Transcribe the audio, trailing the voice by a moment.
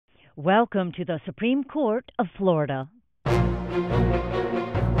Welcome to the Supreme Court of Florida.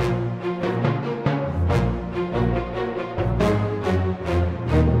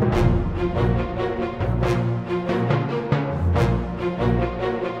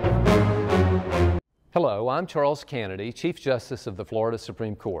 Hello, I'm Charles Canady, Chief Justice of the Florida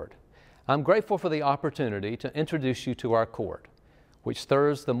Supreme Court. I'm grateful for the opportunity to introduce you to our court, which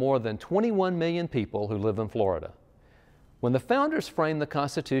serves the more than 21 million people who live in Florida. When the founders framed the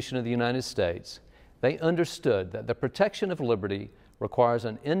Constitution of the United States, they understood that the protection of liberty requires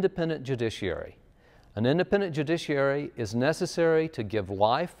an independent judiciary. An independent judiciary is necessary to give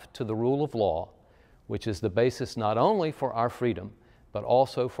life to the rule of law, which is the basis not only for our freedom, but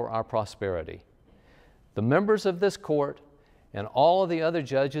also for our prosperity. The members of this court and all of the other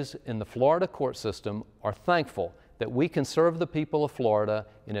judges in the Florida court system are thankful that we can serve the people of Florida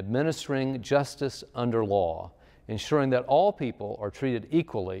in administering justice under law, ensuring that all people are treated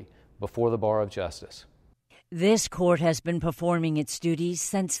equally before the bar of justice. This court has been performing its duties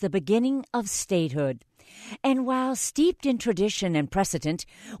since the beginning of statehood. And while steeped in tradition and precedent,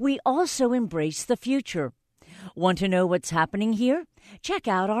 we also embrace the future. Want to know what's happening here? Check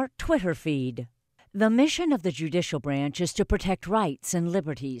out our Twitter feed. The mission of the judicial branch is to protect rights and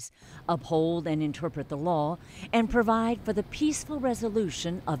liberties, uphold and interpret the law, and provide for the peaceful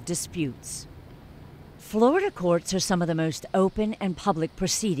resolution of disputes. Florida courts are some of the most open and public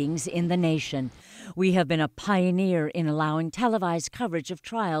proceedings in the nation. We have been a pioneer in allowing televised coverage of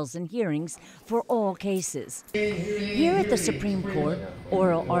trials and hearings for all cases. Here at the Supreme Court,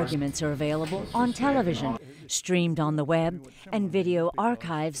 oral arguments are available on television, streamed on the web, and video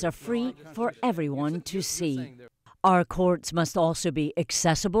archives are free for everyone to see. Our courts must also be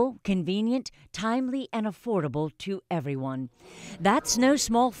accessible, convenient, timely, and affordable to everyone. That's no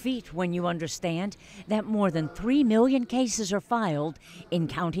small feat when you understand that more than 3 million cases are filed in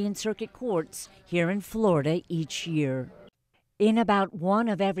county and circuit courts here in Florida each year. In about 1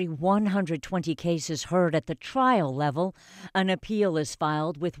 of every 120 cases heard at the trial level, an appeal is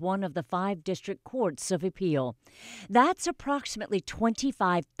filed with one of the 5 district courts of appeal. That's approximately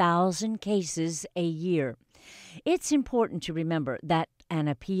 25,000 cases a year. It's important to remember that an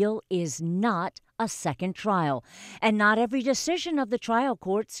appeal is not a second trial, and not every decision of the trial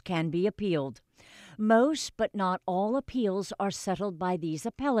courts can be appealed. Most, but not all, appeals are settled by these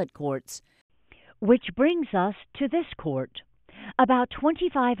appellate courts. Which brings us to this court. About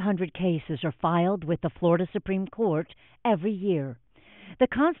 2,500 cases are filed with the Florida Supreme Court every year. The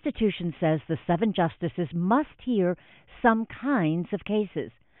Constitution says the 7 justices must hear some kinds of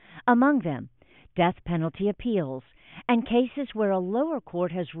cases, among them death penalty appeals, and cases where a lower court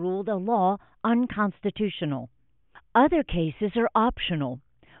has ruled a law unconstitutional. Other cases are optional.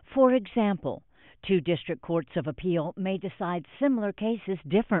 For example, 2 district courts of appeal may decide similar cases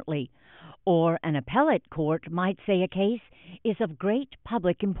differently, or an appellate court might say a case is of great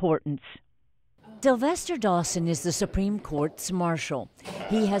public importance. Silvester Dawson is the Supreme Court's Marshal.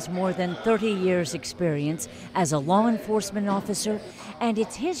 He has more than 30 years' experience as a law enforcement officer, and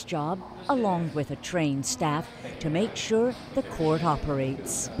it's his job, along with a trained staff, to make sure the court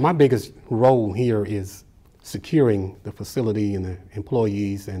operates. My biggest role here is securing the facility and the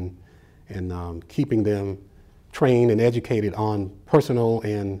employees and keeping them trained and educated on personal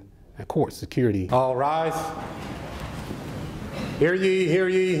and court security. All rise. Hear ye, hear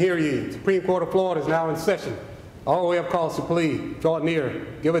ye, hear ye. Supreme Court of Florida is now in session. All we have cause to plead, draw near,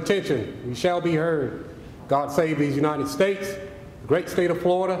 give attention, we shall be heard. God save these United States, the great state of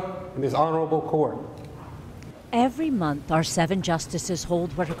Florida, and this honorable court. Every month, our 7 justices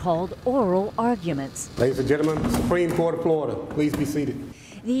hold what are called oral arguments. Ladies and gentlemen, Supreme Court of Florida, please be seated.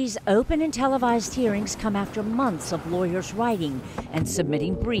 These open and televised hearings come after months of lawyers writing and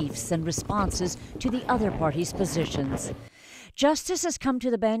submitting briefs and responses to the other party's positions. Justices come to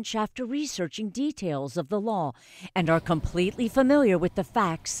the bench after researching details of the law and are completely familiar with the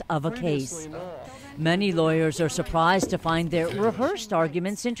facts of a case. Many lawyers are surprised to find their rehearsed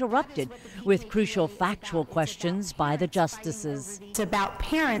arguments interrupted with crucial factual questions by the justices. It's about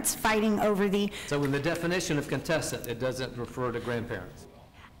parents fighting over So in the definition of contestant, it doesn't refer to grandparents.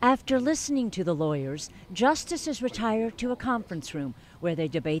 After listening to the lawyers, justices retire to a conference room where they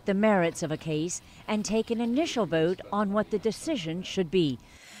debate the merits of a case and take an initial vote on what the decision should be.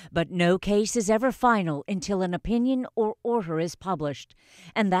 But no case is ever final until an opinion or order is published,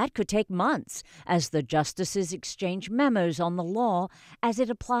 and that could take months as the justices exchange memos on the law as it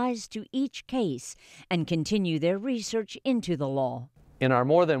applies to each case and continue their research into the law. In our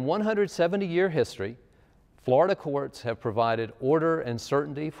more than 170-year history, Florida courts have provided order and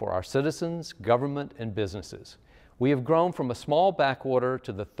certainty for our citizens, government, and businesses. We have grown from a small backwater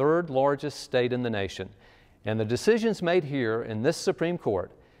to the third largest state in the nation, and the decisions made here in this Supreme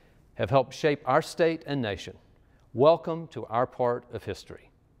Court have helped shape our state and nation. Welcome to our part of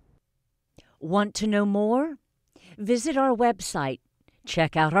history. Want to know more? Visit our website,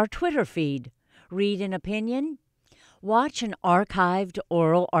 check out our Twitter feed, read an opinion, watch an archived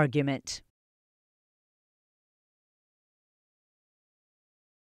oral argument.